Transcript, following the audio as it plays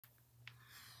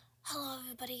Hello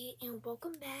everybody and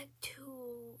welcome back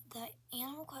to the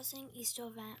Animal Crossing Easter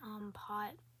event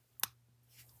part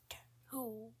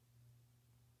 2.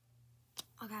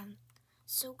 Okay,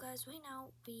 so guys, right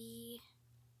now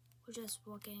we're just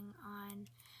working on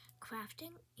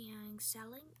crafting and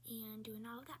selling and doing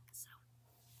all of that. So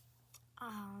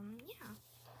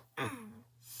yeah.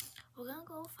 We're gonna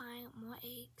go find more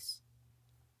eggs.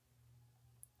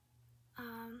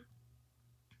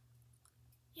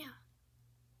 Yeah.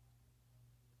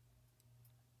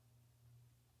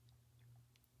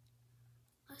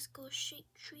 Let's go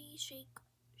shake tree, shake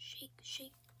it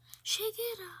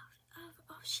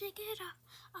off, shake it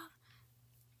off.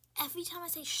 Every time I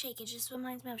say shake, it just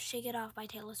reminds me of Shake It Off by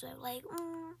Taylor Swift. Like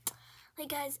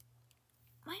guys,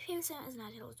 my favorite song is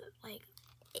not Taylor Swift. I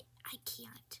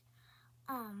can't.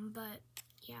 But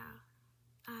yeah,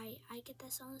 I get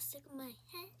that song stuck in my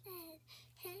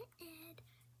head,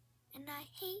 and I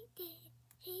hate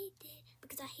it,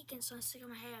 because I hate getting songs stuck in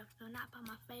my head. So not by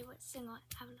my favorite singer,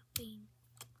 Avril Lavigne.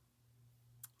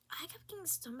 I kept getting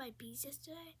stung by bees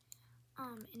yesterday,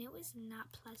 and it was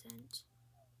not pleasant.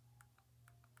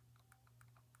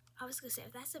 I was gonna say,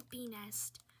 if that's a bee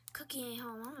nest, Cookie ain't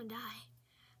home, I'm gonna die.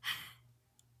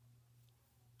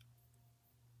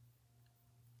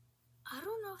 I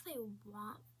don't know if they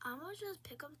want. I'm gonna just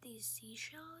pick up these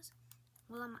seashells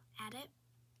while I'm at it,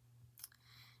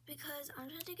 because I'm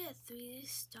trying to get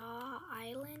 3-star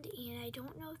island, and I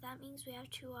don't know if that means we have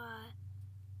to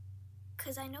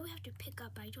cause I know we have to pick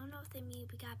up. I don't know if they mean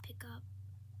we gotta pick up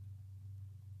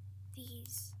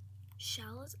these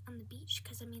shells on the beach,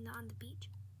 cause I mean they're on the beach.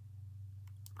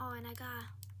 Oh, and I gotta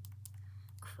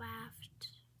craft.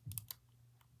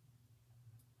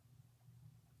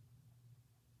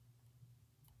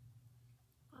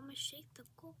 I'm gonna shake the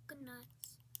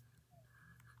coconuts.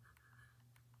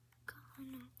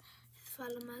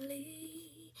 Follow my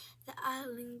lead. The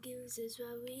island gives us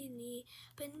what we need,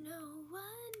 but no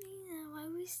one needs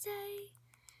what we say.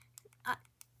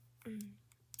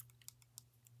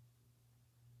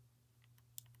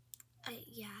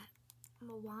 Yeah,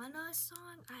 Moana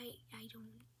song. I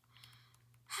don't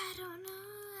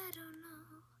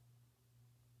know.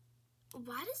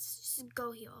 Why does it just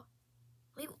go here?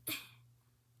 Like,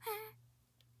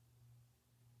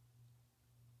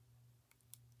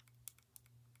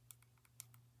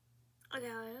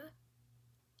 okay,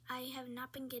 I have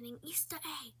not been getting Easter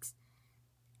eggs.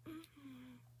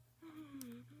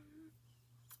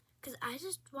 Cause I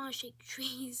just want to shake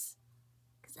trees.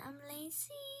 Cause I'm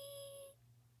lazy.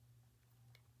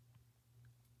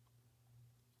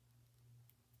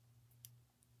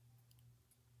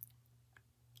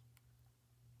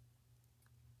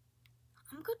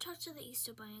 I'm gonna talk to the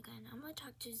Easter Bunny again. I'm gonna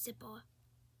talk to Zipper.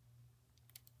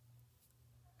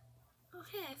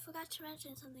 Okay, I forgot to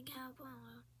mention something kind of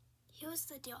important. Here's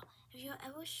the deal. If you're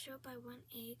ever short by one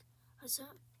egg, or so,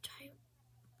 try.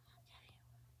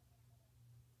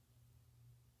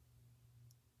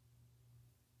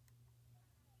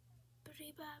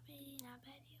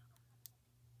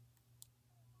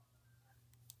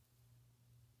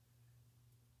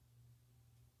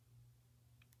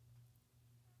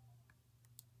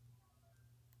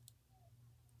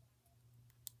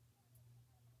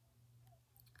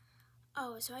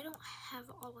 Oh, so I don't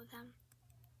have all of them.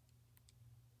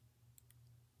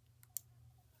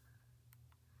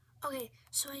 Okay,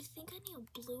 so I think I need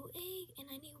a blue egg and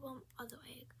I need one other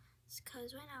egg.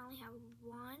 Because right now I only have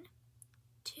 1,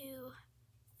 2,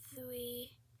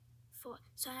 3, 4.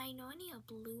 So I know I need a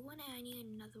blue one and I need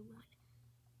another one.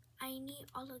 I need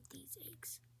all of these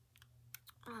eggs.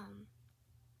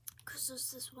 Because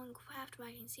there's this one craft where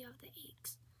I can see all the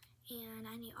eggs. And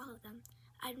I need all of them.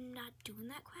 I'm not doing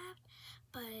that craft,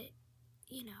 but,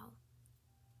 you know,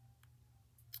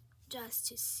 just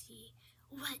to see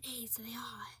what eggs they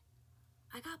are.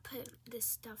 I gotta put this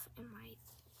stuff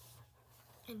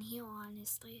in here,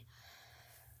 honestly.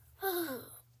 Oh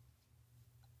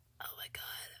my god.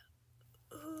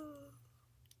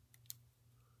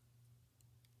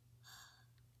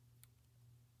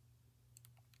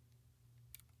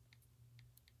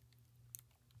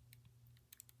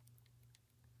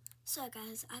 So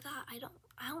guys, I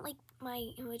don't like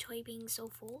my inventory being so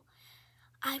full.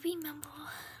 I remember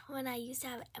when I used to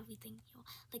have everything, you know,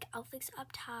 like outfits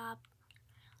up top,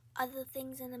 other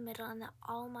things in the middle, and then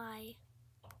all my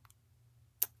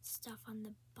stuff on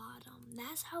the bottom.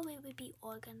 That's how it would be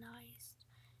organized.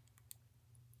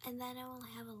 And then I will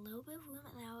have a little bit of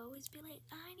room, and I will always be like,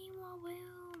 I need more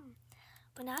room.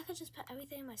 But now I could just put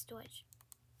everything in my storage,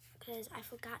 because I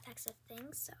forgot that's a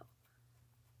thing, so.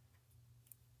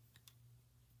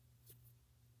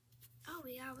 Oh,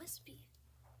 we got a recipe.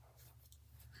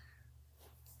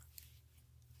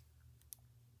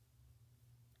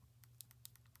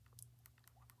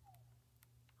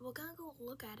 we're gonna go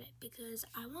look at it because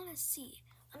I want to see.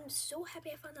 I'm so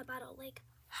happy I found that bottle. Like,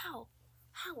 how?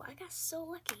 I got so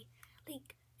lucky.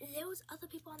 Like, there was other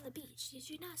people on the beach. Did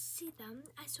you not see them?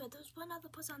 I swear, there was one other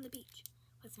person on the beach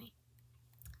with me.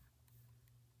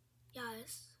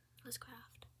 Yes, let's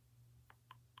craft.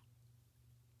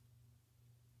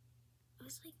 It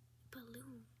was like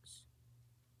balloons.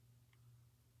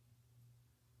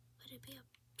 Would it be up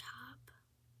top?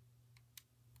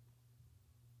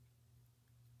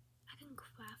 I can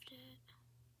craft it.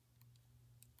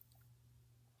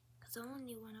 Because I only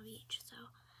need one of each, so.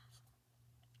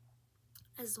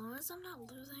 As long as I'm not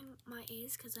losing my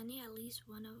A's, because I need at least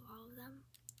one of all of them.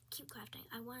 Keep crafting.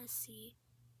 I want to see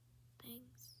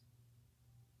things.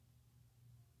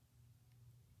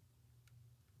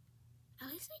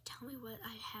 At least they tell me what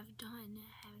I have done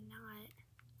and have not.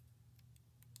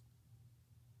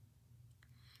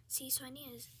 See, so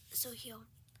here.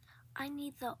 I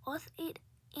need the Earth 8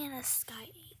 and a Sky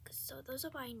 8. So those are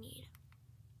what I need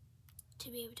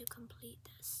to be able to complete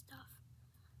this stuff.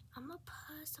 I'm gonna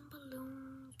put some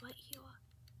balloons right here.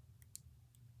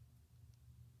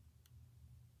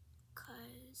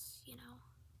 Cause, you know,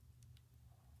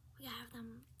 we gotta have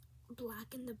them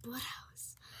black in the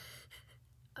birdhouse.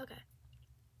 Okay.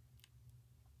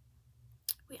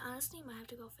 We honestly might have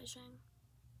to go fishing.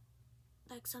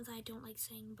 Like something I don't like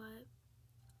saying, but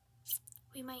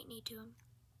we might need to.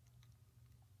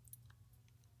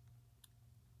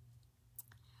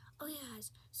 Oh yeah,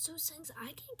 guys. So since I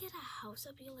can get a house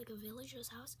up here, like a villager's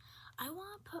house, I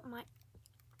want to put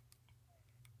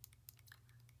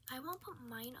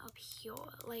mine up here.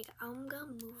 Like I'm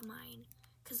gonna move mine,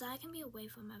 cause I can be away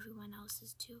from everyone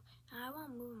else's too. And I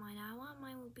want to move mine. I want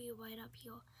mine will be right up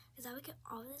here, cause I would get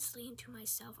all this land to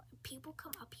myself. People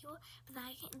come up here, but then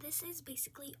I can. This is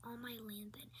basically on my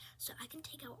land then, so I can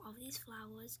take out all these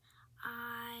flowers.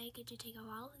 I get to take out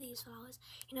all of these flowers.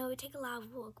 You know, it would take a lot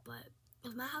of work, but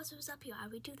if my house was up here, I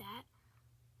would do that.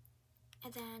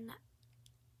 And then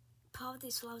put all of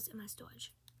these flowers in my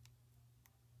storage.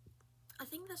 I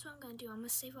think that's what I'm gonna do. I'm gonna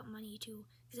save up money too,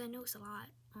 because I know it's a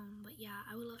lot. But yeah,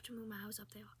 I would love to move my house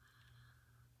up there.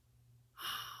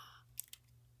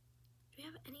 Do we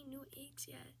have any new eggs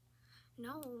yet?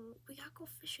 No, we gotta go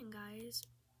fishing, guys.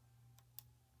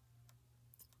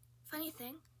 Funny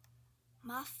thing,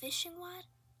 my fishing rod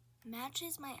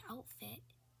matches my outfit.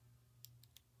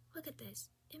 Look at this.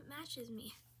 It matches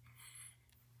me.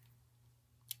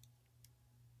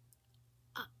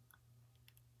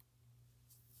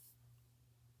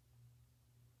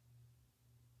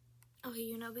 Okay,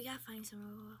 you know, we gotta find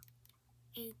some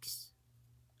eggs.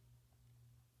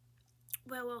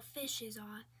 Well, fishes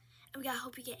are. And we gotta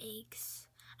hope we get eggs.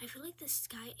 I feel like the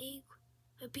sky egg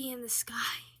would be in the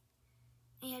sky.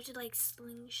 And you have to like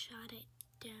slingshot it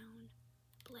down.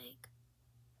 Like.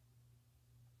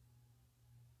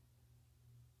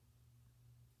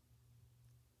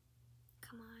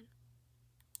 Come on.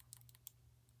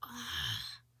 I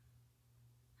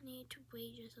need to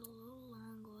wait just a little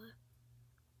longer.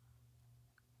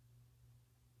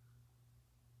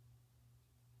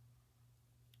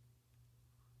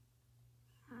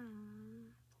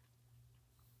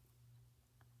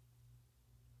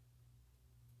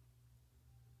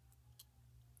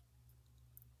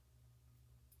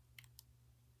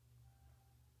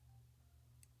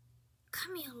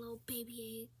 Come here, little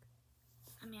baby egg.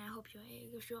 I mean, I hope your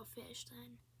egg is your fish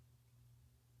then.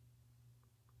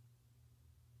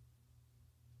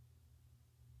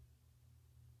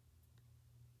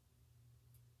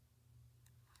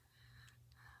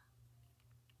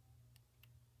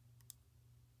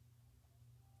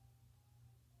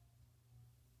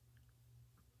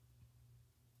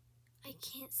 I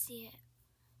can't see it.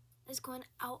 It's going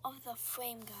out of the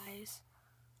frame, guys.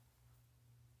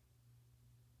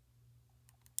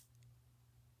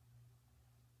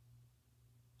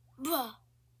 Bruh.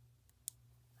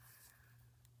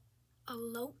 A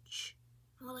loach?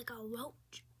 More like a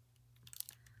roach.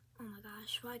 Oh my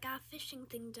gosh, well I got a fishing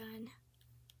thing done.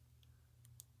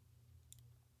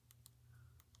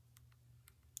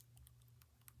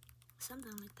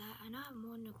 Something like that. I know I have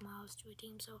more Nook Miles to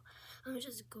redeem, so let me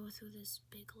just go through this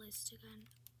big list again.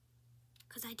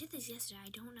 Because I did this yesterday, I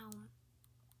don't know.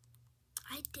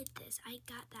 I did this, I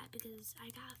got that because I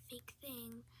got a fake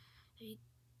thing.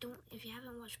 If you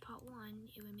haven't watched part 1,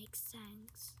 it would make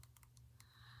sense.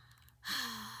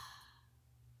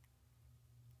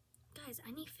 Guys,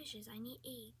 I need fishes, I need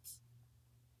eggs.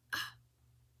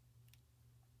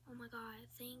 Oh my god,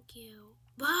 thank you.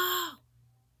 Wow!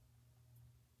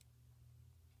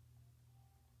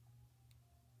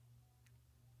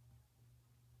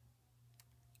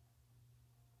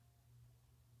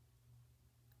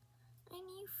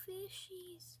 tiny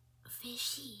fishies.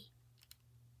 Fishy.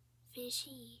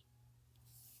 Fishy.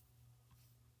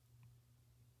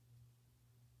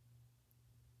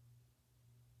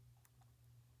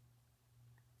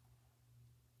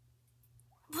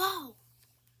 Whoa!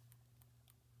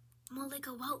 More like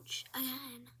a roach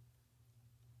again.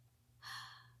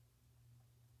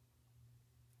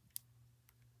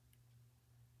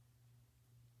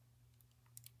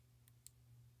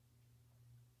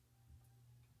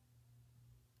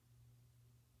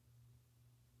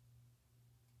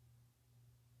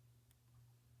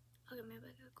 Okay, maybe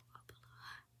I gotta go up a little.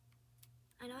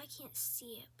 I know I can't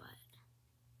see it, but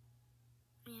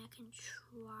I mean, I can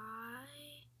try.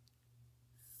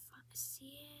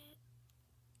 See it?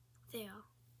 There.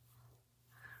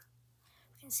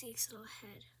 You can see its little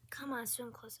head. Come on,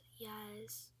 swim closer.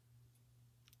 Yes.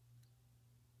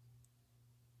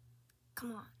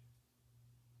 Come on.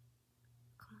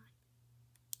 Come on.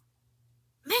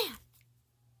 Man!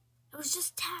 I was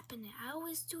just tapping it. I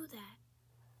always do that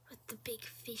with the big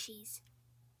fishies.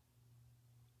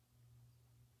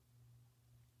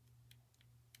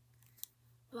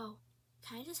 Whoa.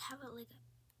 Can I just have it like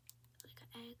an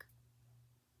egg?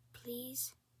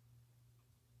 Please?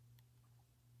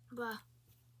 Bruh.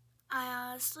 I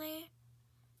honestly...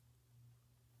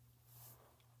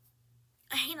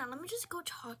 Hang on, let me just go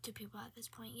talk to people at this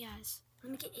point. Yes.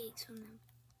 Let me get eggs from them.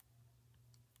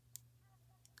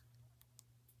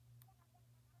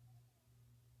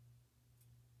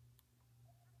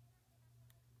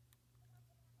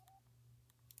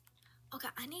 Okay,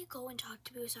 I need to go and talk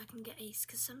to people so I can get eggs,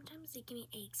 because sometimes they give me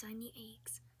eggs. I need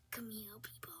eggs. Come here,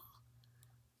 people.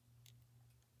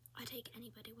 I take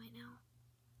anybody right now.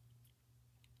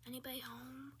 Anybody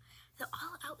home? They're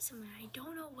all out somewhere. I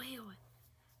don't know where.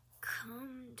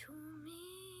 Come to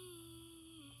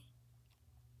me.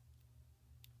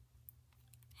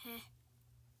 Heh.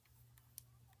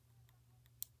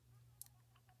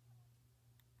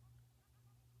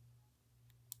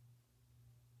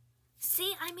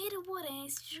 See, I made a wood and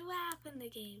it's giraffe in the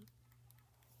game.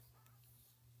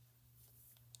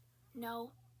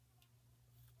 No.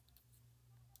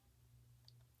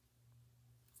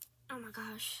 Oh my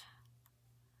gosh.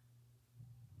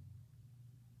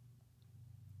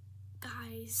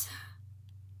 Guys.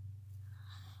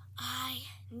 I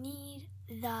need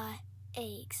the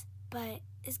eggs, but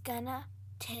it's gonna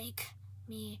take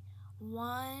me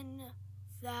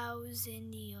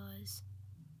 1,000 years.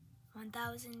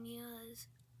 1,000 years.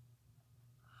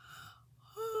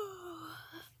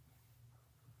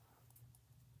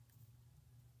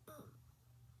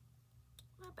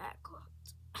 My back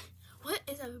hurts. What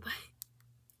is everybody?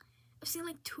 I've seen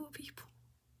like 2 people.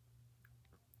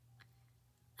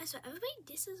 I swear, everybody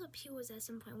disappears at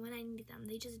some point when I need them.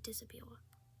 They just disappear.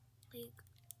 Like,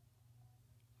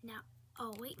 now.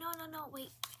 Oh, wait, no,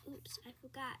 wait. Oops, I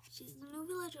forgot. She's the new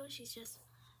villager. She's just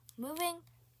moving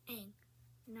in.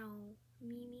 No.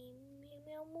 Me,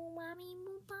 moo, mommy,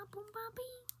 moo, ba, boom,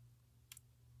 baby.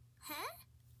 Huh?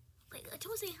 Like, I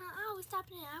told you, huh? I was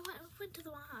stopping in. I went to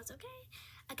the one house, okay?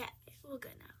 Okay, we're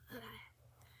good now. Okay.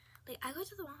 Like, I go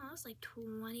to the one house like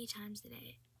 20 times a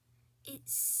day.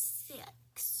 It's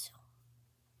 6.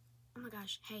 Oh my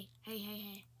gosh. Hey.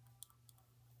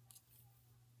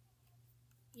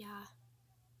 Yeah.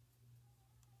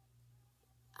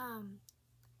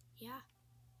 Yeah.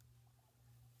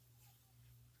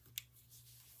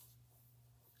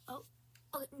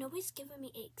 Oh, nobody's giving me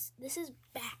eggs. This is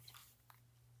bad.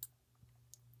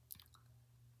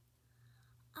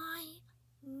 I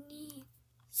need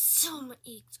some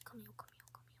eggs. Come here.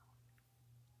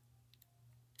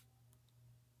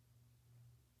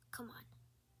 Come on.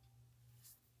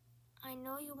 I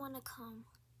know you want to come.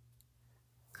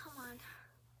 Come on.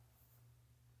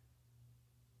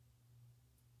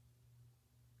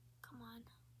 Come on.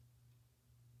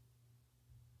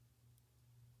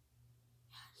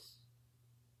 Yes.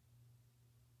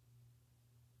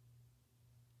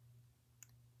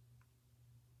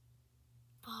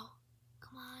 Bo,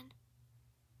 come on.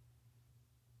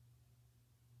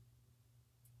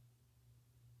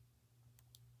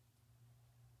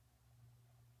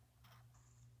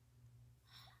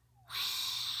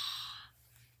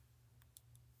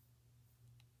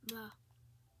 Bruh.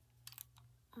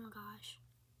 Oh my gosh.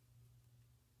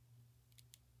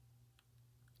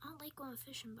 I don't like going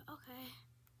fishing, but okay.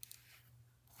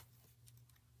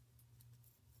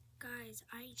 Guys,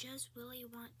 I just really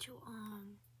want to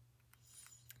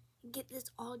get this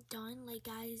all done. Like,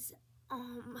 guys,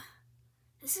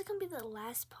 this is gonna be the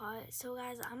last part. So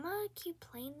guys, I'm gonna keep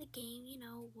playing the game, you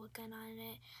know, working on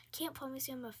it. Can't promise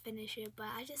you I'm gonna finish it, but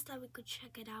I just thought we could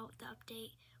check it out, the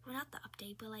update well, not the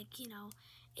update, but like, you know,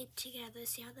 it together,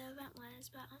 see how the event was.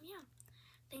 But yeah,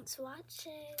 thanks for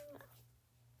watching.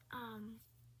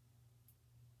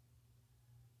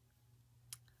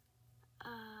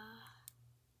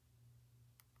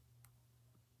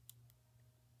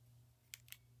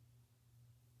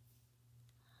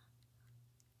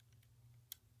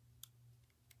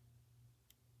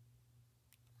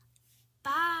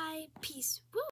 Bye, peace. Woo.